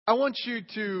I want you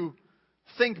to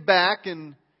think back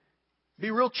and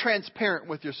be real transparent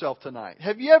with yourself tonight.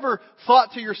 Have you ever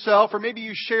thought to yourself, or maybe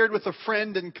you shared with a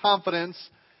friend in confidence,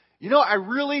 I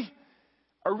really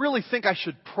think I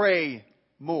should pray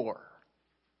more.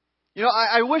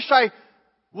 I wish I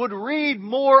would read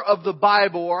more of the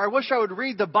Bible, or I wish I would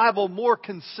read the Bible more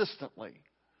consistently.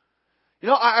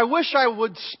 I wish I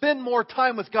would spend more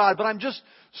time with God, but I'm just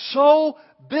so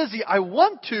busy. I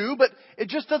want to, but it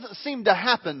just doesn't seem to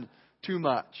happen too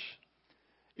much.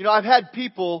 I've had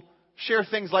people share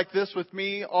things like this with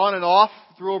me on and off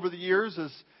through over the years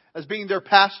as being their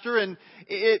pastor, and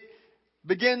it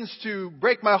begins to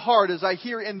break my heart as I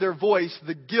hear in their voice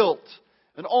the guilt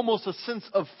and almost a sense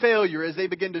of failure as they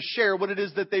begin to share what it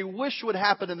is that they wish would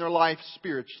happen in their life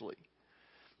spiritually.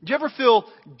 Do you ever feel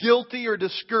guilty or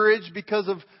discouraged because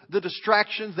of the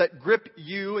distractions that grip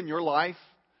you in your life?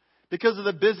 Because of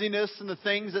the busyness and the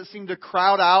things that seem to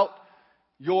crowd out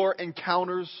your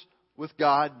encounters with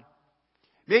God?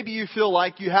 Maybe you feel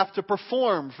like you have to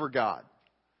perform for God.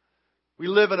 We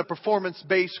live in a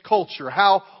performance-based culture.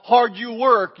 How hard you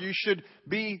work, you should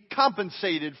be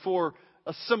compensated for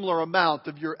a similar amount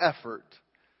of your effort.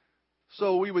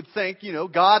 So we would think,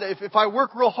 God, if I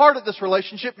work real hard at this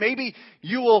relationship, maybe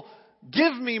you will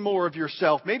give me more of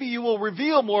yourself. Maybe you will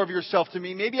reveal more of yourself to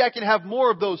me. Maybe I can have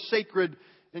more of those sacred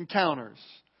encounters.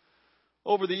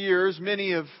 Over the years,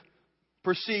 many have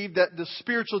perceived that the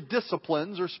spiritual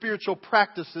disciplines or spiritual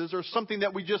practices are something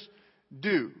that we just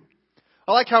do.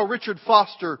 I like how Richard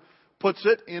Foster puts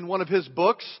it in one of his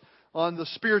books on the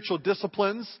spiritual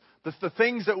disciplines, the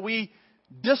things that we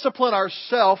discipline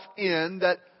ourselves in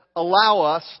that allow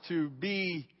us to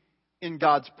be in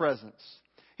God's presence.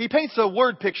 He paints a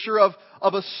word picture of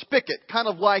a spigot, kind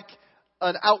of like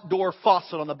an outdoor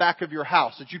faucet on the back of your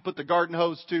house that you put the garden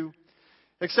hose to.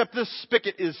 Except this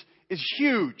spigot is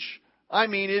huge. I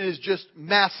mean, it is just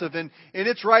massive, and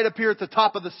it's right up here at the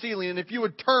top of the ceiling. And if you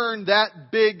would turn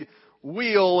that big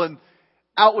wheel, and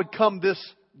out would come this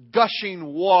gushing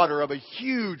water of a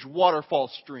huge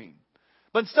waterfall stream.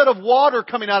 But instead of water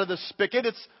coming out of the spigot,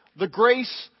 it's the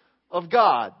grace of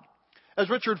God. As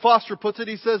Richard Foster puts it,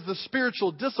 he says the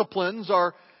spiritual disciplines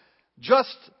are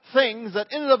just things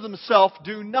that in and of themselves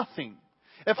do nothing.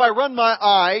 If I run my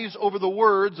eyes over the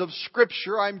words of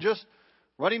Scripture, I'm just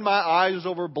running my eyes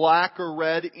over black or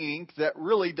red ink that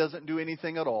really doesn't do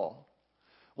anything at all.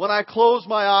 When I close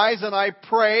my eyes and I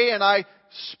pray and I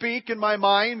speak in my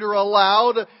mind or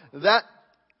aloud, that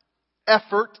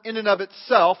effort in and of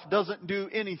itself doesn't do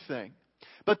anything.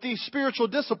 But these spiritual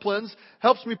disciplines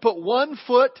helps me put one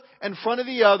foot in front of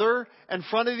the other, in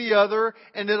front of the other,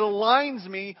 and it aligns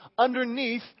me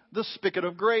underneath the spigot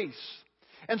of grace.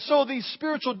 And so these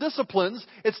spiritual disciplines,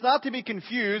 it's not to be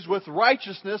confused with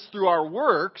righteousness through our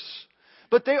works,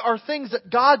 but they are things that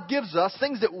God gives us,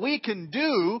 things that we can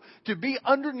do to be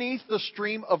underneath the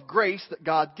stream of grace that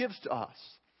God gives to us.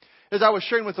 As I was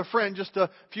sharing with a friend just a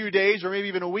few days or maybe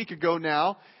even a week ago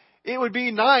now, it would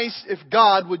be nice if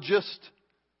God would just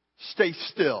stay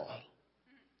still. Do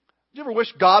you ever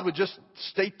wish God would just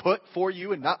stay put for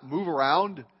you and not move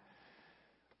around?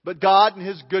 But God in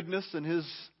His goodness and His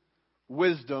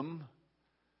wisdom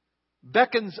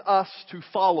beckons us to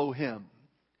follow Him.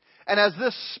 And as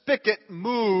this spigot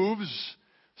moves,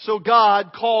 so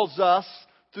God calls us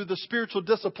through the spiritual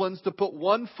disciplines to put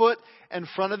one foot in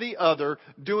front of the other,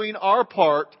 doing our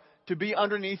part to be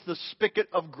underneath the spigot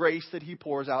of grace that He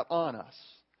pours out on us.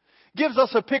 Gives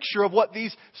us a picture of what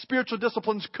these spiritual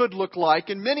disciplines could look like.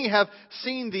 And many have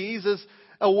seen these as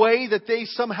a way that they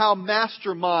somehow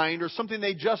mastermind or something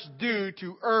they just do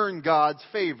to earn God's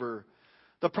favor.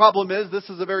 The problem is this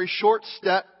is a very short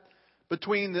step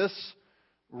between this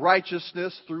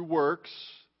righteousness through works.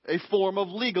 A form of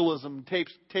legalism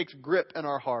takes grip in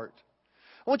our heart.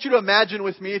 I want you to imagine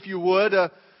with me, if you would,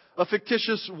 a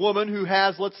fictitious woman who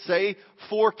has, let's say,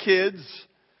 4 kids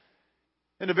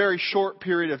in a very short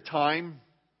period of time.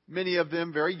 Many of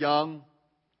them very young.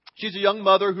 She's a young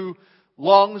mother who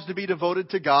longs to be devoted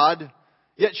to God.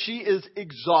 Yet she is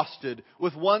exhausted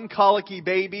with one colicky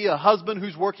baby, a husband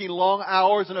who's working long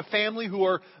hours, and a family who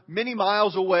are many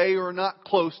miles away or not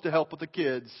close to help with the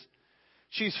kids.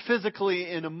 She's physically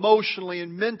and emotionally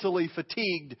and mentally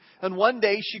fatigued. And one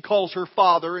day she calls her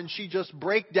father and she just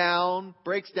breaks down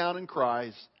and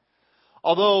cries.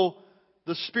 Although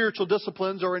the spiritual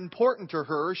disciplines are important to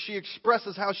her, she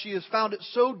expresses how she has found it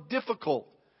so difficult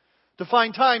to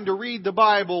find time to read the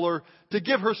Bible or to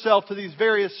give herself to these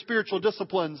various spiritual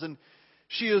disciplines. And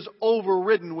she is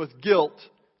overridden with guilt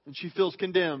and she feels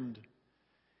condemned.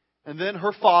 And then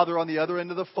her father on the other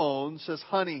end of the phone says,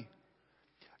 "Honey,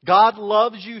 God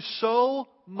loves you so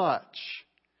much.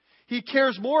 He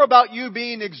cares more about you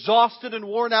being exhausted and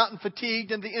worn out and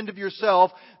fatigued and the end of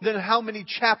yourself than how many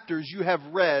chapters you have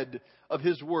read of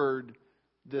His Word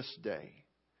this day.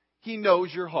 He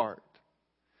knows your heart.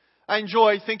 I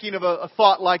enjoy thinking of a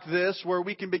thought like this, where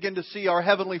we can begin to see our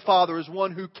Heavenly Father as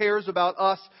one who cares about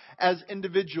us as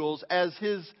individuals, as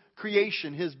His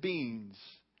creation, His beings.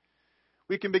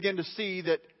 We can begin to see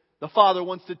that the Father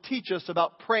wants to teach us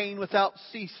about praying without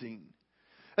ceasing.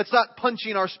 It's not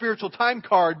punching our spiritual time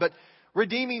card, but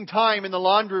redeeming time in the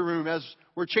laundry room as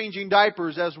we're changing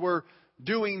diapers, as we're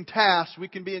doing tasks. We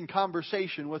can be in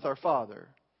conversation with our Father.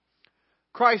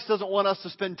 Christ doesn't want us to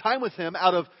spend time with Him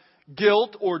out of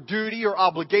guilt or duty or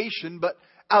obligation, but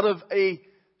out of a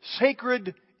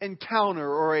sacred encounter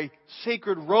or a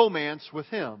sacred romance with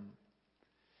Him.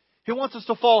 He wants us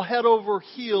to fall head over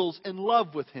heels in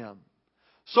love with Him,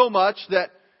 so much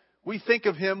that we think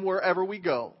of Him wherever we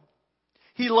go.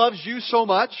 He loves you so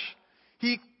much,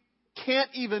 He can't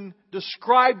even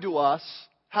describe to us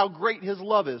how great His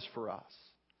love is for us.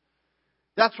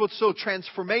 That's what's so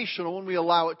transformational when we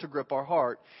allow it to grip our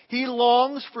heart. He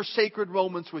longs for sacred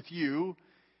moments with you,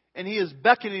 and He is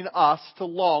beckoning us to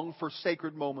long for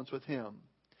sacred moments with Him.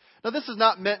 Now, this is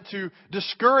not meant to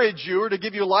discourage you or to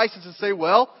give you a license to say,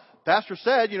 well, Pastor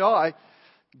said,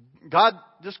 God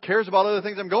just cares about other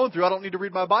things I'm going through. I don't need to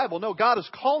read my Bible. No, God is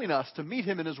calling us to meet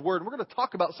Him in His Word. And we're going to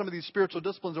talk about some of these spiritual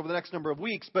disciplines over the next number of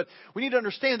weeks. But we need to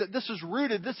understand that this is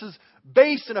rooted, this is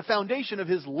based in a foundation of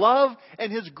His love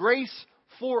and His grace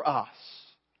for us.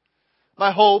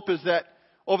 My hope is that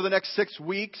over the next 6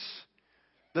 weeks,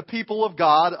 the people of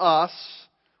God, us,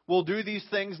 will do these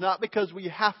things not because we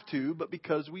have to, but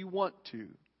because we want to.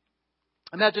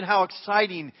 Imagine how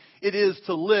exciting it is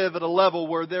to live at a level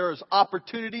where there is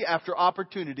opportunity after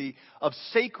opportunity of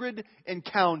sacred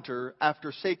encounter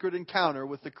after sacred encounter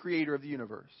with the Creator of the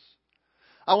universe.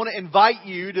 I want to invite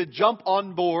you to jump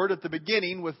on board at the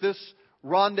beginning with this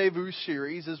Rendezvous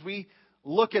series as we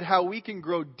look at how we can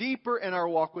grow deeper in our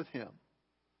walk with Him.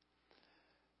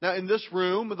 Now, in this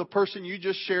room, the person you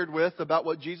just shared with about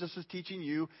what Jesus is teaching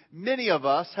you, many of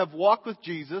us have walked with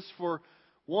Jesus for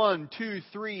 1, 2,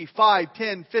 3, 5,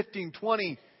 10, 15,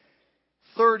 20,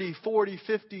 30, 40,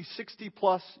 50, 60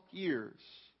 plus years.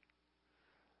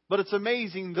 But it's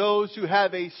amazing those who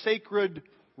have a sacred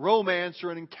romance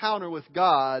or an encounter with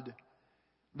God,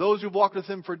 those who've walked with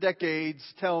Him for decades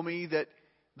tell me that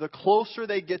the closer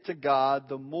they get to God,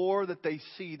 the more that they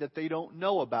see that they don't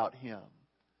know about Him.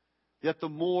 Yet the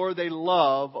more they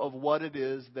love of what it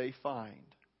is they find.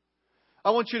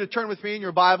 I want you to turn with me in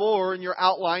your Bible or in your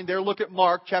outline there. Look at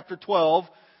Mark chapter 12,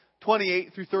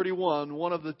 28 through 31.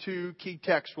 One of the two key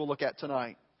texts we'll look at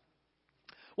tonight.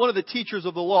 One of the teachers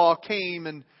of the law came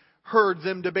and heard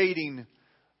them debating.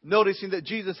 Noticing that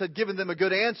Jesus had given them a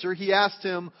good answer, he asked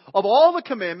Him, of all the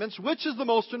commandments, which is the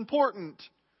most important?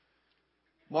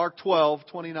 Mark 12,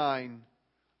 29.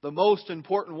 The most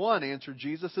important one, answered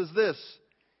Jesus, is this.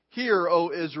 Hear,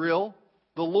 O Israel,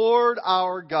 the Lord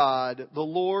our God, the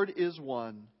Lord is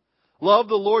one. Love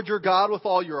the Lord your God with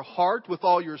all your heart, with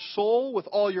all your soul, with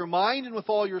all your mind, and with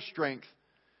all your strength.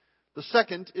 The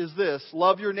second is this.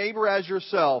 Love your neighbor as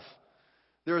yourself.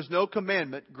 There is no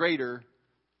commandment greater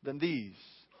than these.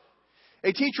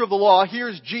 A teacher of the law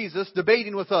hears Jesus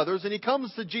debating with others, and he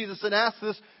comes to Jesus and asks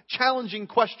this challenging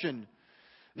question.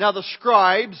 Now, the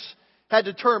scribes had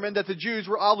determined that the Jews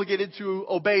were obligated to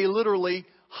obey literally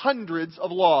hundreds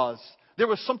of laws. There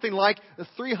was something like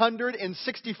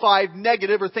 365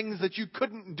 negative or things that you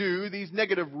couldn't do, these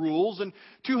negative rules, and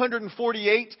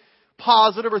 248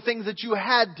 positive or things that you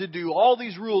had to do. All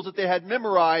these rules that they had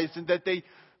memorized and that they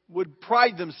would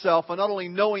pride themselves on not only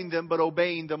knowing them but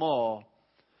obeying them all.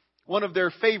 One of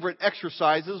their favorite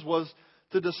exercises was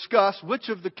to discuss which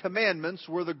of the commandments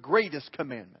were the greatest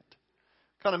commandment.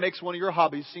 Kind of makes one of your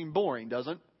hobbies seem boring,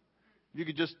 doesn't it? You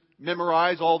could just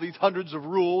memorize all these hundreds of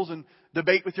rules and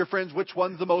debate with your friends which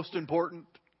one's the most important.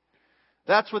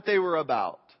 That's what they were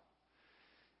about.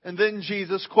 And then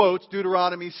Jesus quotes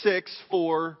Deuteronomy 6,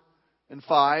 4, and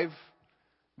 5.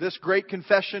 This great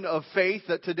confession of faith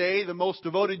that today the most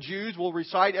devoted Jews will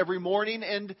recite every morning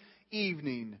and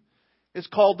evening. It's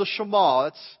called the Shema.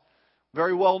 It's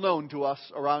very well known to us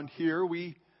around here.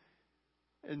 We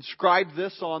inscribe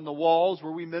this on the walls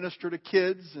where we minister to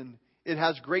kids, and it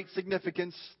has great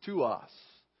significance to us.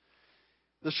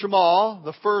 The Shema,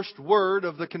 the first word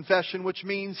of the confession, which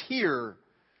means hear.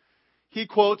 He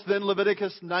quotes then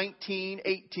Leviticus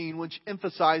 19:18, which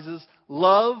emphasizes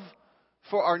love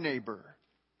for our neighbor.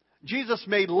 Jesus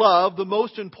made love the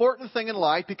most important thing in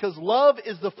life because love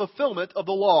is the fulfillment of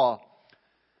the law.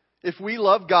 If we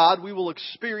love God, we will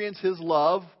experience His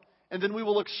love, and then we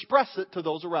will express it to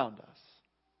those around us.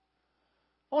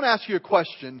 I want to ask you a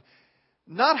question.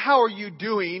 Not how are you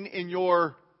doing in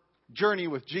your journey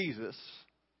with Jesus,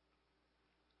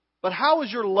 but how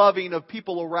is your loving of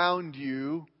people around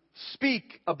you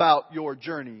speak about your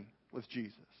journey with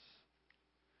Jesus?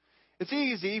 It's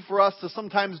easy for us to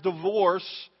sometimes divorce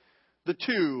the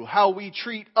two, how we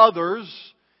treat others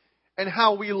and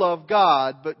how we love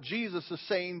God. But Jesus is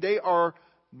saying they are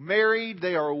married,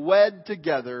 they are wed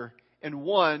together, and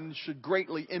one should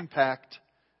greatly impact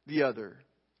the other.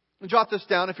 And jot this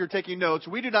down if you're taking notes.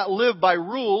 We do not live by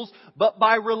rules, but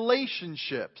by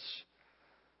relationships.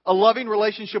 A loving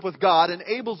relationship with God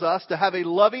enables us to have a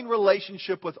loving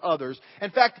relationship with others. In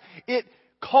fact, it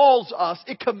calls us,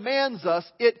 it commands us,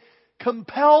 it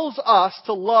compels us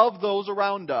to love those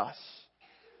around us.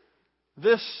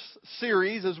 This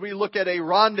series, as we look at a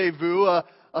rendezvous, a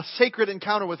sacred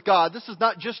encounter with God, this is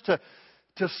not just to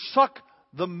suck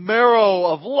the marrow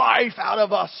of life out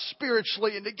of us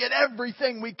spiritually and to get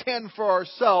everything we can for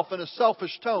ourselves in a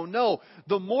selfish tone. No,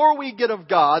 the more we get of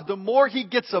God, the more He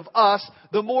gets of us,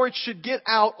 the more it should get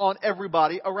out on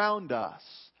everybody around us.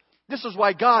 This is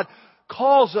why God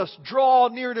calls us, draw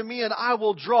near to me and I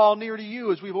will draw near to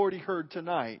you, as we've already heard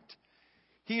tonight.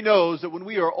 He knows that when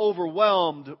we are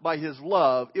overwhelmed by His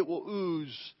love, it will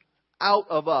ooze out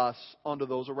of us onto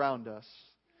those around us.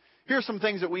 Here's some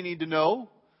things that we need to know.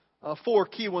 4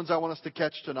 key ones I want us to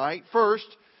catch tonight. First,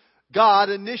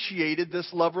 God initiated this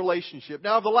love relationship.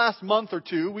 Now, the last month or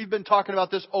two, we've been talking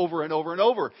about this over and over and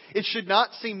over. It should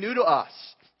not seem new to us.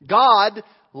 God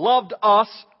loved us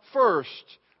first.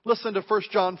 Listen to 1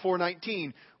 John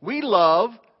 4:19. We love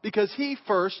because He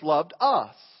first loved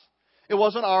us. It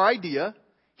wasn't our idea.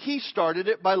 He started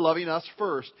it by loving us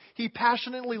first. He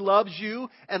passionately loves you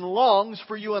and longs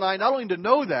for you and I not only to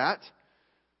know that,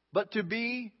 but to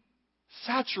be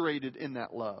saturated in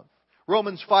that love.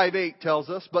 Romans 5:8 tells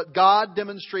us, but God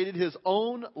demonstrated His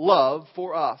own love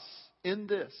for us in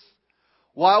this.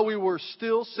 While we were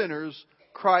still sinners,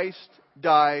 Christ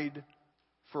died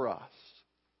for us.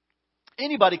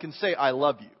 Anybody can say, I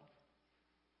love you.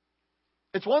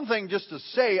 It's one thing just to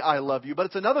say, I love you, but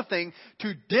it's another thing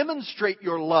to demonstrate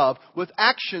your love with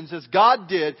actions as God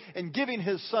did in giving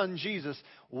His Son Jesus.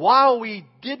 While we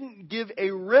didn't give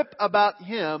a rip about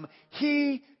Him,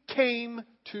 He came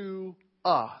to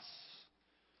us.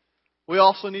 We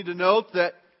also need to note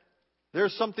that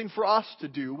there's something for us to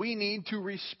do. We need to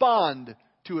respond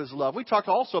to His love. We talked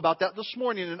also about that this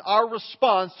morning in our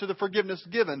response to the forgiveness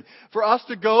given. For us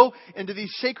to go into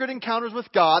these sacred encounters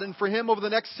with God, and for Him over the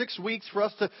next 6 weeks for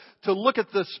us to look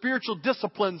at the spiritual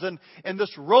disciplines and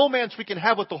this romance we can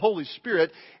have with the Holy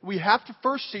Spirit, we have to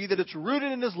first see that it's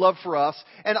rooted in His love for us,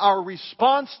 and our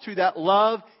response to that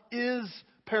love is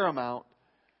paramount.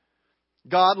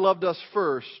 God loved us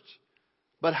first,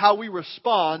 but how we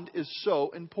respond is so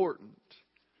important.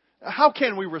 How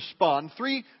can we respond?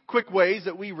 3 quick ways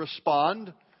that we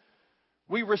respond.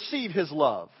 We receive His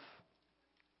love.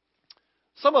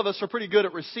 Some of us are pretty good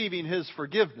at receiving His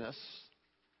forgiveness,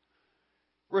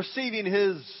 receiving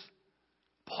His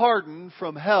pardon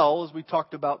from hell, as we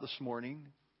talked about this morning.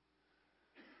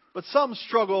 But some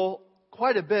struggle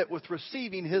quite a bit with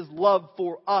receiving His love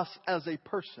for us as a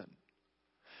person.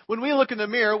 When we look in the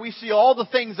mirror, we see all the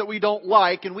things that we don't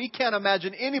like, and we can't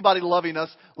imagine anybody loving us,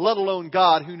 let alone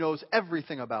God, who knows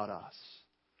everything about us.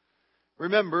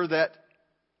 Remember that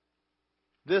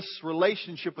this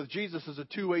relationship with Jesus is a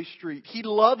two-way street. He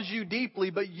loves you deeply,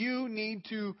 but you need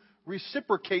to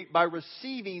reciprocate by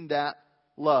receiving that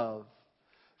love.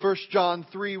 1 John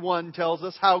 3:1 tells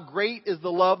us, how great is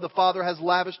the love the Father has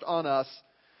lavished on us,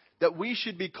 that we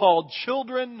should be called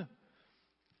children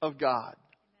of God.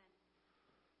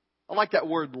 I like that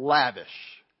word lavish.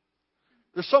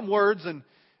 There's some words in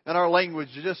our language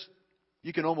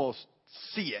you can almost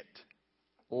see it.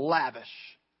 Lavish.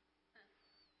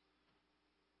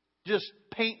 Just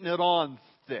painting it on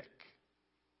thick.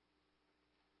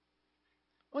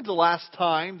 When's the last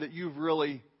time that you've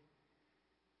really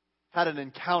had an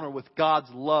encounter with God's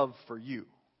love for you?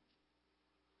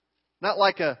 Not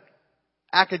like a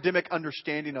academic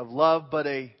understanding of love, but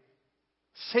a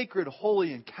sacred,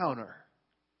 holy encounter.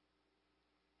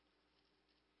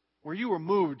 Where you were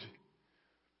moved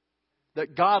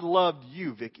that God loved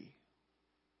you, Vicky.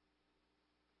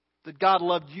 That God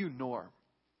loved you, Norm.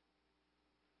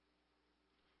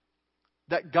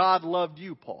 That God loved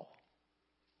you, Paul.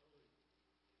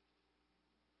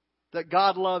 That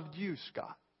God loved you,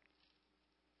 Scott.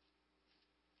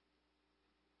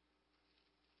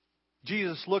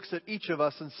 Jesus looks at each of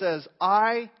us and says,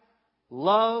 I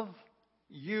love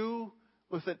you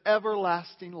with an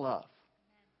everlasting love.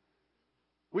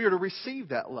 We are to receive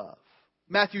that love.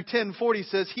 Matthew 10:40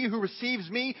 says, "He who receives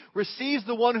me receives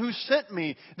the one who sent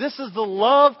me." This is the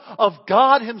love of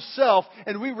God Himself,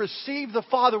 and we receive the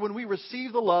Father when we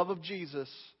receive the love of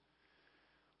Jesus.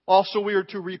 Also, we are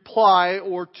to reply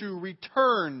or to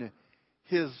return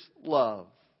His love.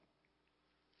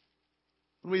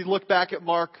 When we look back at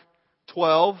Mark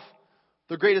 12,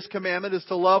 the greatest commandment is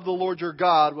to love the Lord your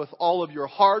God with all of your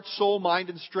heart, soul, mind,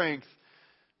 and strength.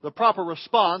 The proper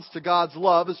response to God's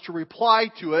love is to reply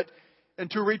to it and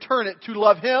to return it, to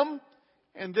love Him,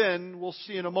 and then we'll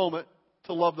see in a moment,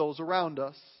 to love those around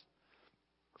us.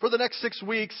 For the next 6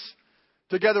 weeks,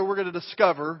 together we're going to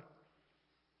discover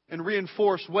and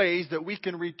reinforce ways that we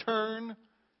can return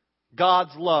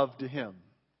God's love to Him.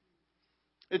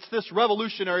 It's this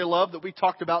revolutionary love that we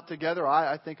talked about together,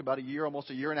 I think about almost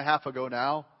a year and a half ago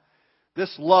now.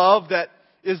 This love that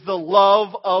is the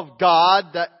love of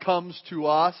God that comes to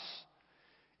us.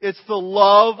 It's the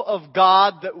love of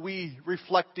God that we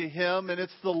reflect to Him, and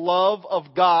it's the love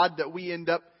of God that we end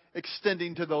up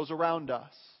extending to those around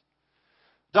us.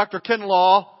 Dr.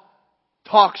 Kinlaw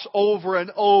talks over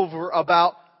and over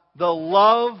about the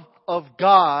love of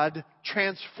God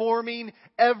transforming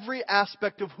every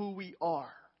aspect of who we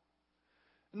are.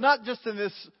 Not just in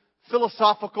this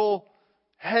philosophical,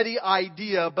 heady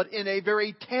idea, but in a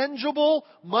very tangible,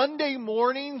 Monday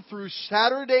morning through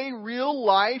Saturday, real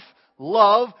life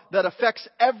love that affects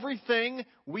everything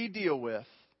we deal with.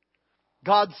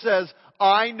 God says,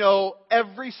 I know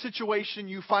every situation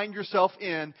you find yourself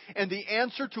in, and the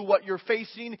answer to what you're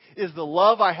facing is the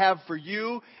love I have for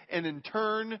you, and in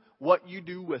turn, what you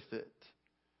do with it.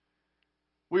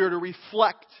 We are to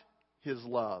reflect His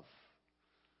love.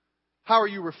 How are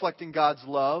you reflecting God's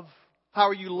love? How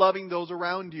are you loving those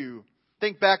around you?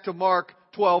 Think back to Mark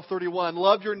 12:31.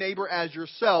 Love your neighbor as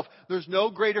yourself. There's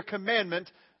no greater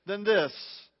commandment than this.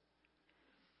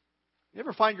 You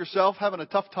ever find yourself having a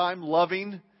tough time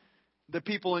loving the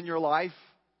people in your life?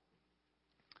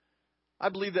 I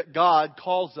believe that God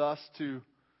calls us to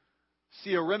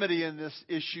see a remedy in this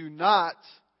issue, not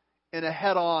in a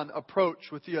head-on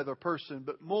approach with the other person,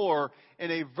 but more in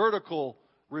a vertical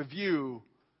review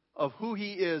of who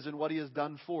He is and what He has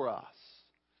done for us.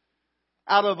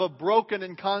 Out of a broken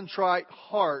and contrite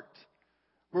heart,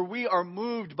 where we are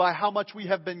moved by how much we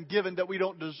have been given that we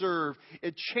don't deserve,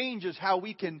 it changes how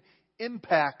we can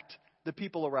impact the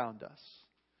people around us.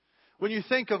 When you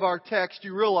think of our text,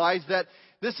 you realize that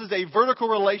this is a vertical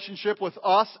relationship with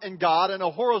us and God and a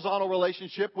horizontal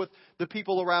relationship with the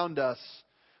people around us.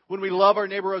 When we love our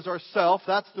neighbor as ourselves,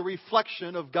 that's the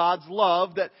reflection of God's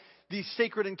love that these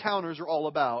sacred encounters are all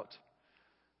about.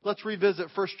 Let's revisit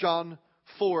 1 John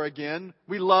 4 again.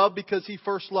 We love because He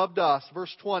first loved us.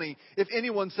 Verse 20. If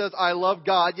anyone says, I love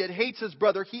God, yet hates his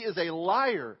brother, he is a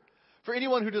liar. For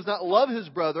anyone who does not love his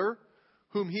brother,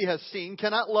 whom he has seen,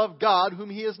 cannot love God, whom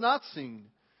he has not seen.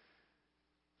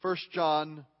 1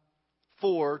 John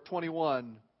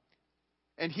 4:21.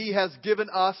 And He has given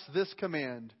us this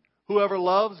command. Whoever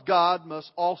loves God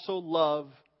must also love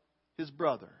his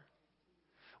brother.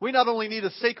 We not only need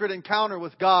a sacred encounter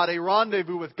with God, a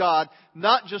rendezvous with God,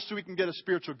 not just so we can get a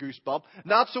spiritual goosebump,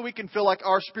 not so we can feel like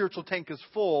our spiritual tank is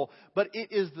full, but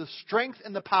it is the strength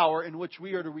and the power in which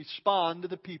we are to respond to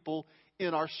the people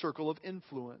in our circle of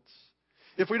influence.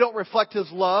 If we don't reflect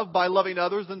His love by loving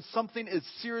others, then something is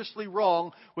seriously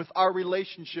wrong with our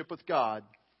relationship with God.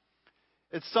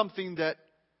 It's something that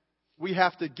we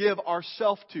have to give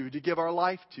ourselves to give our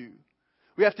life to.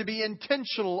 We have to be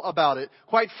intentional about it.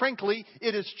 Quite frankly,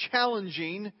 it is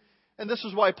challenging, and this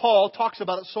is why Paul talks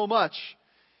about it so much.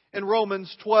 In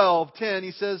Romans 12:10,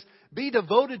 he says, be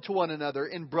devoted to one another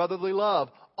in brotherly love.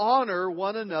 Honor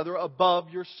one another above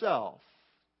yourself.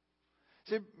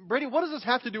 Say, Brady, what does this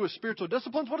have to do with spiritual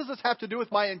disciplines? What does this have to do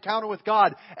with my encounter with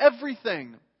God?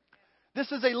 Everything.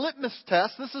 This is a litmus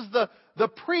test. This is the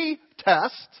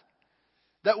pre-test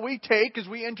that we take as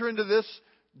we enter into this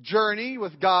journey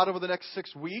with God over the next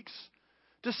 6 weeks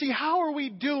to see how are we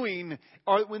doing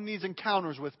in these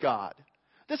encounters with God.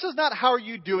 This is not how are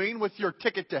you doing with your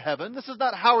ticket to heaven. This is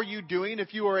not how are you doing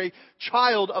if you are a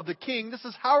child of the King. This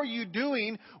is how are you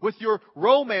doing with your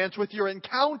romance, with your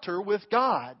encounter with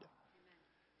God.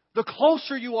 The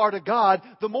closer you are to God,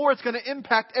 the more it's going to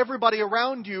impact everybody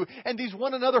around you. And these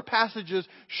one another passages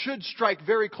should strike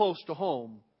very close to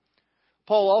home.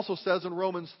 Paul also says in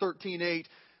Romans 13:8,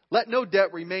 let no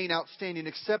debt remain outstanding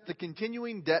except the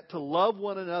continuing debt to love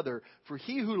one another. For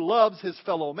he who loves his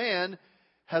fellow man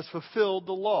has fulfilled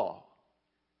the law.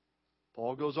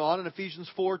 Paul goes on in Ephesians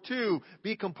 4:2,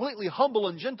 be completely humble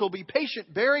and gentle, be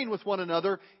patient, bearing with one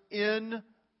another in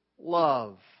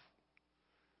love.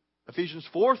 Ephesians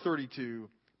 4:32,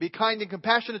 Be kind and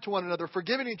compassionate to one another,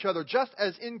 forgiving each other, just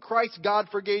as in Christ God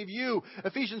forgave you.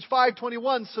 Ephesians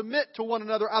 5:21, submit to one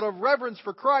another out of reverence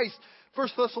for Christ. 1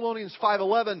 Thessalonians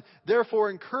 5:11,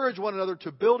 therefore encourage one another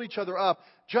to build each other up,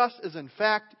 just as in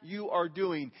fact you are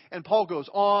doing. And Paul goes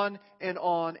on and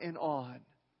on and on.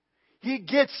 He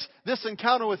gets this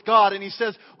encounter with God and he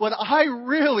says, when I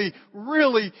really,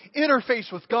 really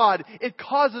interface with God, it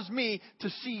causes me to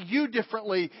see you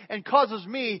differently and causes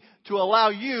me to allow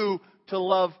you to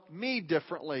love me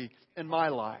differently in my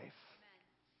life.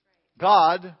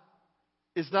 God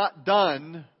is not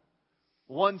done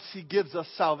once He gives us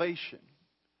salvation.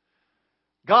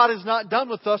 God is not done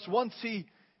with us once He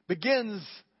begins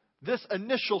this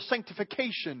initial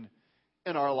sanctification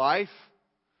in our life.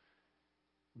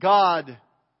 God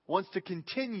wants to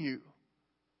continue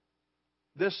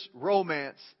this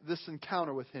romance, this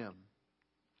encounter with Him.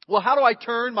 Well, how do I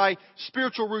turn my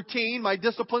spiritual routine, my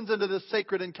disciplines into this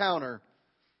sacred encounter?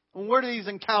 And where do these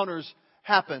encounters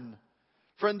happen?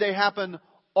 Friend, they happen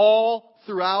all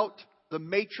throughout the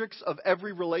matrix of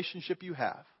every relationship you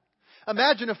have.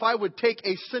 Imagine if I would take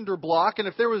a cinder block and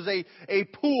if there was a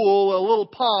pool, a little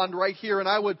pond right here, and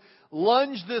I would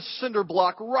lunge this cinder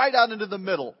block right out into the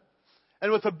middle.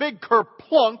 And with a big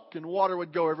kerplunk, and water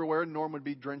would go everywhere, and Norm would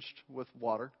be drenched with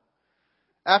water.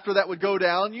 After that would go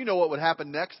down, you know what would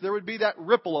happen next. There would be that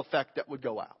ripple effect that would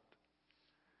go out.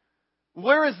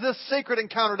 Where is this sacred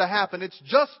encounter to happen? It's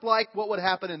just like what would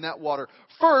happen in that water.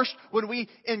 First, when we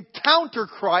encounter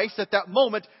Christ at that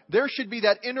moment, there should be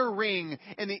that inner ring.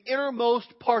 In the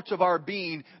innermost parts of our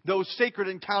being, those sacred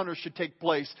encounters should take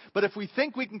place. But if we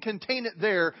think we can contain it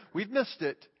there, we've missed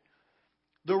it.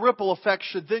 The ripple effect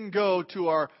should then go to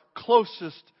our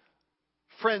closest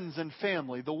friends and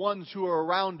family, the ones who are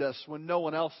around us when no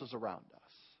one else is around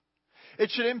us. It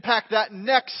should impact that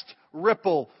next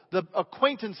ripple, the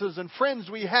acquaintances and friends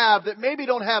we have that maybe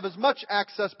don't have as much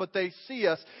access, but they see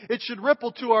us. It should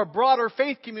ripple to our broader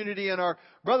faith community and our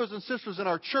brothers and sisters in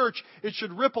our church. It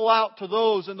should ripple out to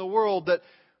those in the world that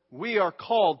we are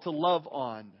called to love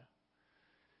on.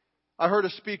 I heard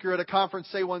a speaker at a conference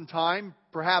say one time,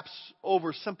 perhaps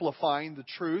oversimplifying the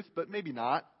truth, but maybe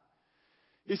not.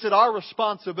 He said, our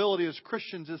responsibility as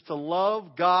Christians is to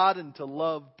love God and to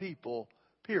love people,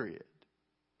 period.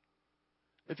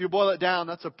 If you boil it down,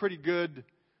 that's a pretty good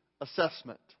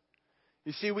assessment.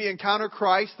 You see, we encounter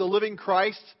Christ, the living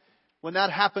Christ. When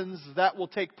that happens, that will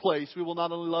take place. We will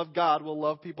not only love God, we'll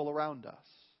love people around us.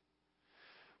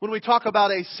 When we talk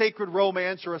about a sacred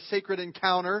romance or a sacred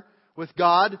encounter with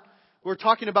God, we're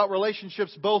talking about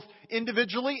relationships both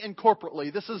individually and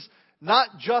corporately. This is not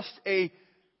just a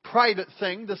private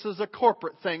thing. This is a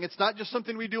corporate thing. It's not just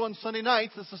something we do on Sunday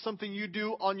nights. This is something you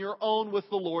do on your own with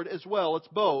the Lord as well. It's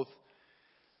both.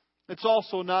 It's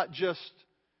also not just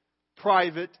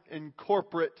private and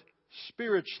corporate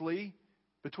spiritually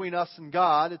between us and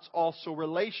God. It's also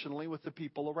relationally with the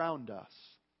people around us.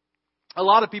 A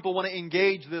lot of people want to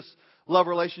engage this love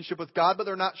relationship with God, but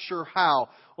they're not sure how.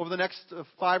 Over the next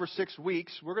 5 or 6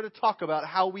 weeks, we're going to talk about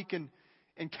how we can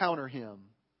encounter Him.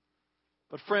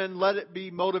 But friend, let it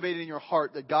be motivated in your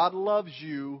heart that God loves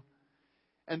you,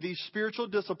 and these spiritual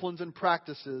disciplines and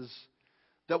practices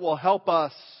that will help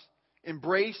us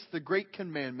embrace the great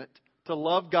commandment to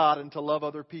love God and to love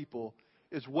other people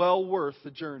is well worth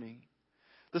the journey.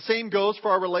 The same goes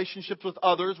for our relationships with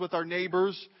others, with our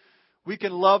neighbors. We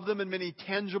can love them in many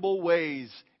tangible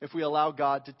ways if we allow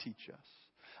God to teach us.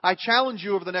 I challenge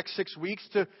you over the next 6 weeks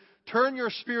to turn your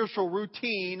spiritual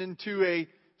routine into a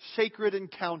sacred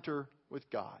encounter with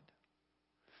God.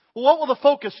 Well, what will the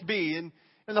focus be? In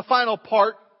the final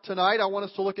part tonight, I want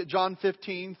us to look at John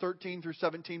 15, 13 through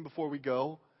 17 before we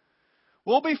go.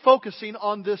 We'll be focusing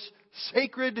on this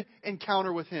sacred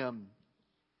encounter with Him.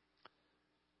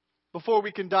 Before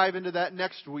we can dive into that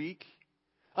next week,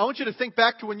 I want you to think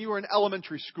back to when you were in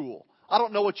elementary school. I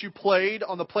don't know what you played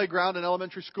on the playground in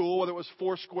elementary school, whether it was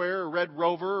Foursquare or Red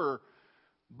Rover or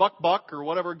Buck or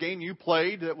whatever game you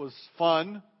played that was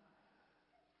fun.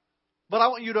 But I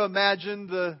want you to imagine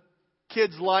the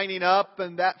kids lining up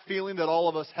and that feeling that all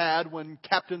of us had when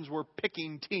captains were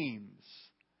picking teams.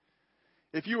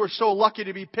 If you were so lucky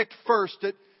to be picked first,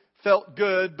 it felt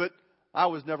good, but I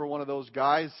was never one of those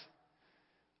guys.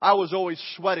 I was always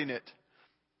sweating it.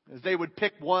 As they would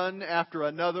pick one after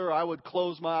another, I would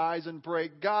close my eyes and pray,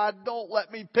 God, don't let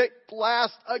me pick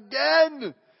last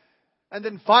again. And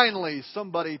then finally,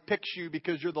 somebody picks you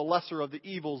because you're the lesser of the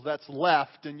evils that's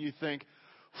left, and you think,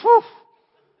 whew,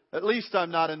 at least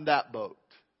I'm not in that boat.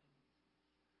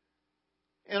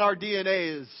 In our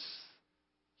DNA as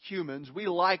humans, we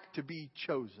like to be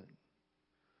chosen.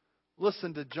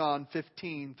 Listen to John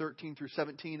 15, 13 through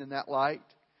 17 in that light.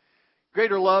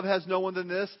 Greater love has no one than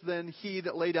this, than he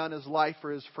that lay down his life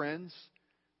for his friends.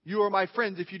 You are my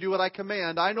friends if you do what I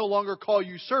command. I no longer call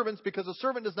you servants, because a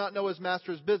servant does not know his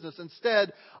master's business.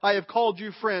 Instead, I have called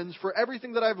you friends, for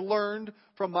everything that I've learned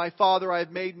from my Father I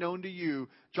have made known to you.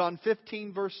 John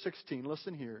 15, verse 16.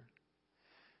 Listen here.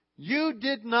 You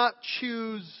did not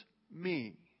choose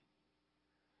me,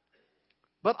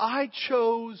 but I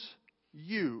chose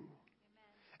you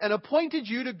and appointed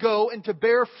you to go and to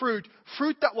bear fruit,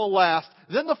 fruit that will last.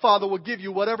 Then the Father will give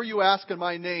you whatever you ask in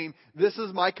my name. This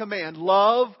is my command.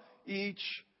 Love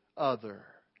each other.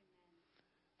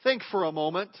 Think for a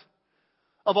moment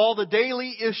of all the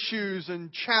daily issues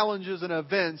and challenges and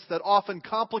events that often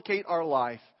complicate our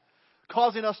life,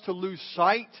 causing us to lose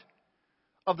sight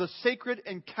of the sacred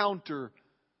encounter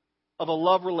of a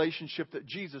love relationship that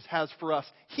Jesus has for us.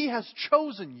 He has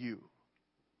chosen you.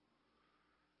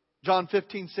 John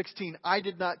 15:16, I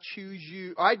did not choose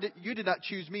you. You did not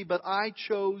choose me, but I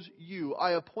chose you.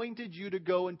 I appointed you to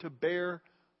go and to bear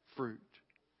fruit.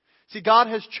 See, God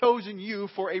has chosen you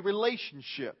for a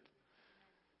relationship.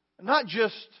 Not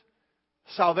just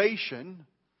salvation.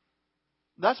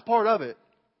 That's part of it.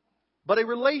 But a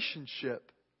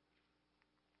relationship.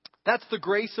 That's the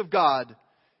grace of God.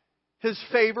 His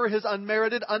favor, His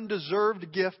unmerited,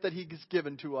 undeserved gift that He has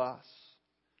given to us.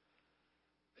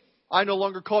 I no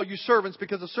longer call you servants,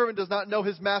 because a servant does not know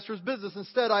his master's business.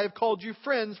 Instead, I have called you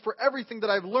friends, for everything that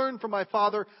I've learned from my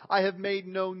Father I have made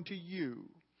known to you.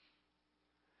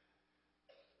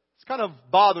 It's kind of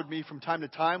bothered me from time to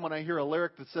time when I hear a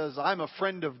lyric that says, I'm a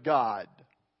friend of God.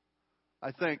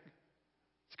 I think,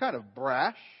 it's kind of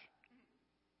brash.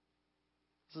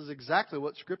 This is exactly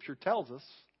what Scripture tells us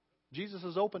Jesus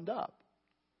has opened up.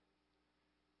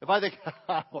 If I think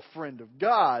I'm a friend of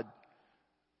God,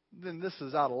 then this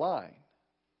is out of line.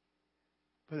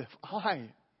 But if I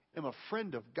am a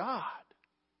friend of God,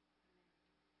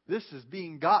 this is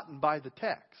being gotten by the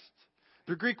text.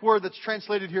 The Greek word that's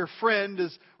translated here, friend,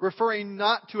 is referring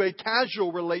not to a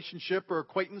casual relationship or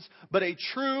acquaintance, but a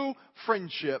true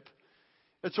friendship.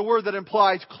 It's a word that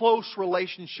implies close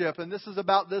relationship. And this is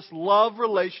about this love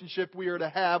relationship we are to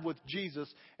have with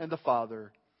Jesus and the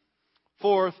Father.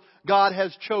 Fourth, God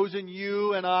has chosen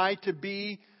you and I to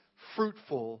be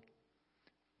fruitful.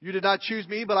 You did not choose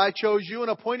me, but I chose you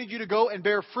and appointed you to go and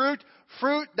bear fruit,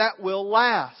 fruit that will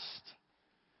last.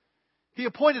 He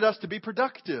appointed us to be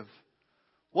productive.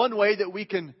 One way that we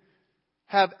can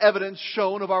have evidence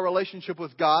shown of our relationship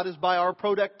with God is by our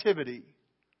productivity.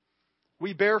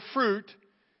 We bear fruit,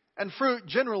 and fruit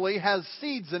generally has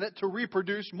seeds in it to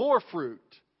reproduce more fruit.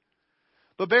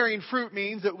 But bearing fruit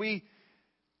means that we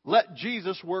let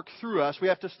Jesus work through us. We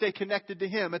have to stay connected to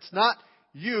Him. It's not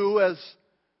you as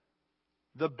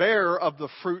the bearer of the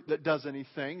fruit that does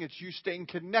anything. It's you staying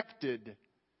connected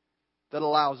that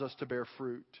allows us to bear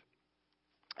fruit.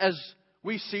 As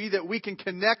we see that we can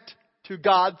connect to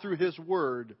God through His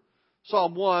Word.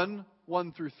 Psalm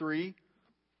 1 through 3.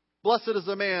 Blessed is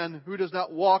the man who does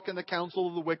not walk in the counsel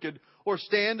of the wicked, or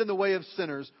stand in the way of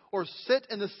sinners, or sit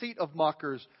in the seat of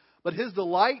mockers. But his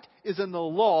delight is in the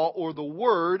law, or the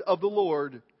word of the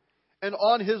Lord. And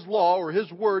on His law, or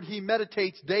His word, he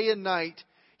meditates day and night.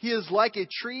 He is like a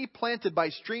tree planted by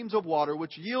streams of water,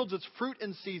 which yields its fruit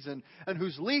in season, and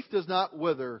whose leaf does not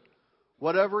wither.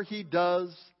 Whatever he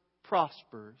does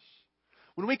prospers.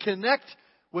 When we connect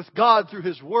with God through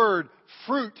His Word,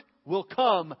 fruit will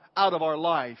come out of our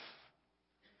life.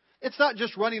 It's not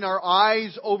just running our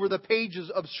eyes over the pages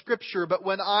of Scripture, but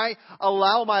when I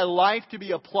allow my life to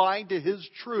be applied to His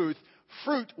truth,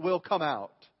 fruit will come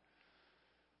out.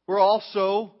 We're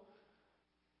also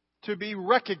to be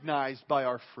recognized by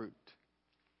our fruit.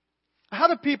 How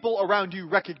do people around you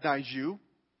recognize you?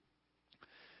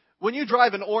 When you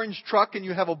drive an orange truck and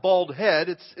you have a bald head,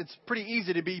 it's pretty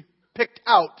easy to be picked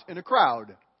out in a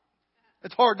crowd.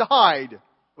 It's hard to hide,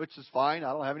 which is fine.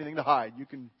 I don't have anything to hide. You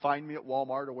can find me at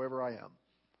Walmart or wherever I am.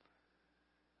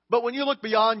 But when you look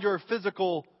beyond your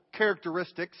physical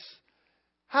characteristics,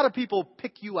 how do people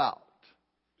pick you out?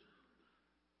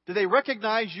 Do they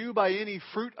recognize you by any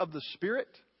fruit of the Spirit?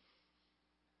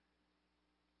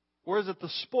 Or is it the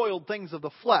spoiled things of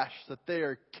the flesh that they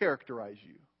characterize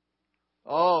you?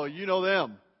 Oh, you know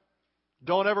them.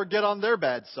 Don't ever get on their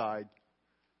bad side.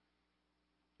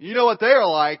 You know what they're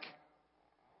like.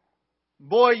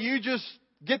 Boy, you just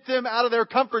get them out of their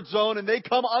comfort zone and they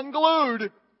come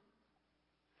unglued.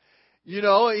 You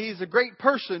know, he's a great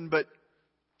person, but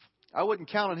I wouldn't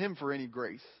count on him for any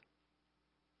grace.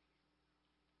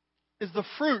 Is the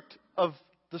fruit of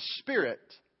the Spirit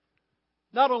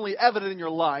not only evident in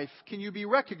your life, can you be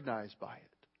recognized by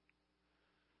it?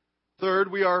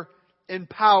 Third, we are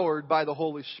empowered by the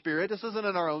Holy Spirit. This isn't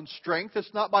in our own strength.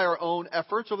 It's not by our own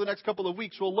efforts. Over the next couple of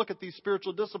weeks, we'll look at these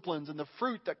spiritual disciplines, and the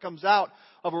fruit that comes out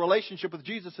of a relationship with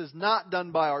Jesus is not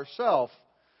done by ourselves.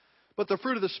 But the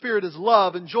fruit of the Spirit is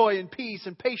love and joy and peace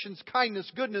and patience,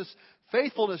 kindness, goodness,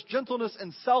 faithfulness, gentleness,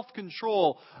 and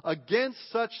self-control. Against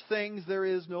such things there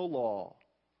is no law.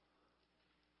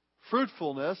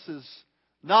 Fruitfulness is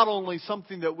not only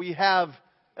something that we have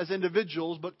as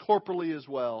individuals, but corporally as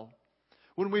well.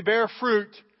 When we bear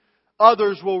fruit,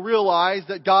 others will realize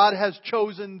that God has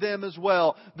chosen them as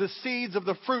well. The seeds of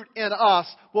the fruit in us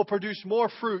will produce more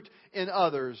fruit in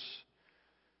others.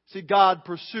 See, God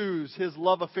pursues His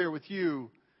love affair with you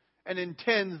and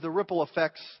intends the ripple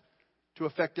effects to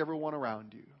affect everyone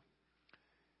around you.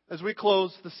 As we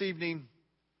close this evening,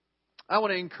 I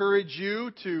want to encourage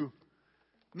you to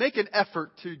make an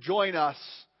effort to join us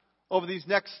over these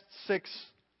next 6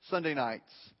 Sunday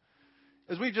nights.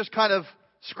 As we just kind of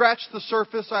scratch the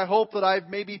surface, I hope that I've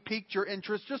maybe piqued your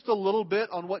interest just a little bit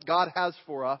on what God has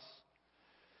for us.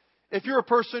 If you're a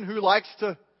person who likes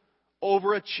to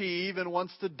overachieve and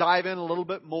wants to dive in a little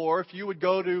bit more, if you would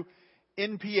go to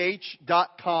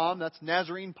nph.com, that's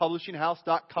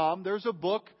NazarenePublishingHouse.com, there's a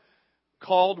book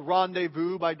called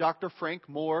Rendezvous by Dr. Frank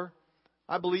Moore.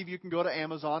 I believe you can go to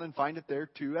Amazon and find it there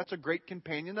too. That's a great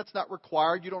companion. That's not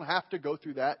required. You don't have to go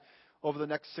through that over the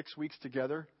next 6 weeks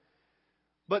together.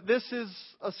 But this is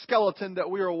a skeleton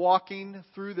that we are walking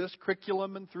through this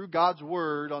curriculum and through God's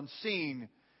Word on seeing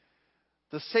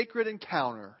the sacred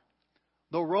encounter,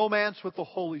 the romance with the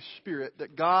Holy Spirit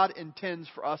that God intends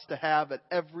for us to have at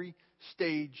every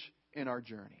stage in our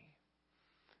journey.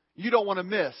 You don't want to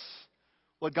miss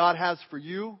what God has for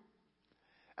you.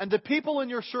 And the people in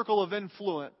your circle of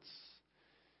influence,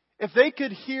 if they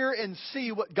could hear and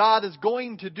see what God is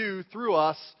going to do through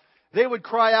us, they would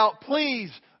cry out,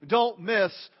 please don't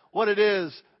miss what it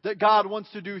is that God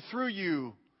wants to do through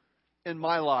you in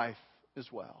my life as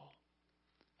well.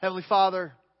 Heavenly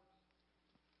Father,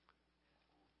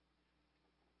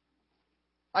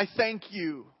 I thank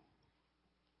you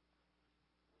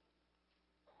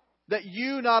that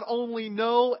you not only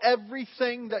know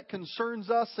everything that concerns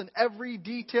us and every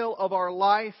detail of our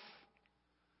life,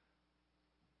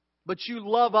 but you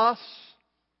love us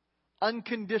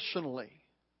unconditionally.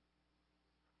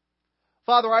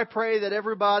 Father, I pray that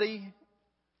everybody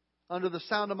under the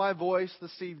sound of my voice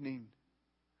this evening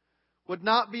would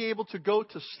not be able to go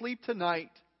to sleep tonight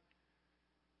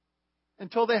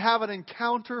until they have an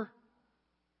encounter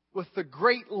with the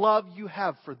great love you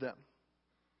have for them.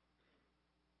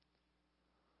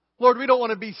 Lord, we don't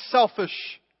want to be selfish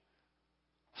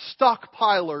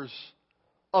stockpilers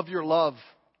of your love.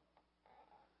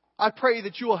 I pray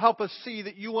that you will help us see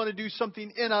that you want to do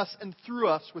something in us and through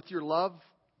us with your love.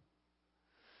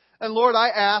 And Lord, I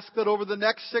ask that over the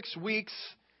next 6 weeks,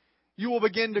 you will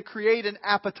begin to create an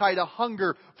appetite, a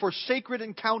hunger for sacred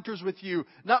encounters with you.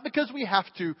 Not because we have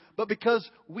to, but because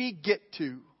we get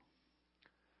to.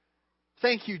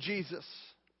 Thank you, Jesus,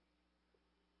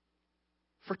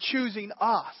 for choosing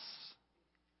us.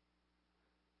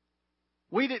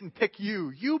 We didn't pick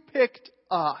you. You picked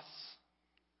us.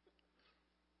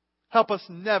 Help us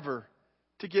never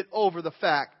to get over the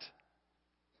fact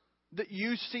that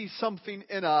you see something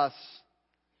in us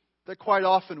that quite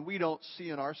often we don't see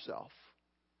in ourselves.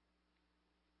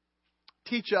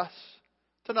 Teach us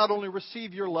to not only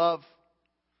receive your love,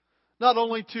 not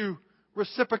only to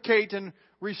reciprocate and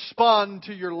respond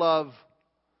to your love,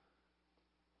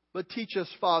 but teach us,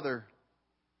 Father,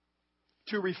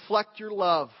 to reflect your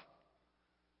love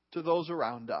to those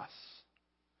around us.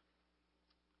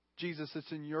 Jesus,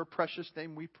 it's in your precious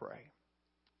name we pray.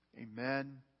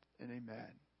 Amen and amen.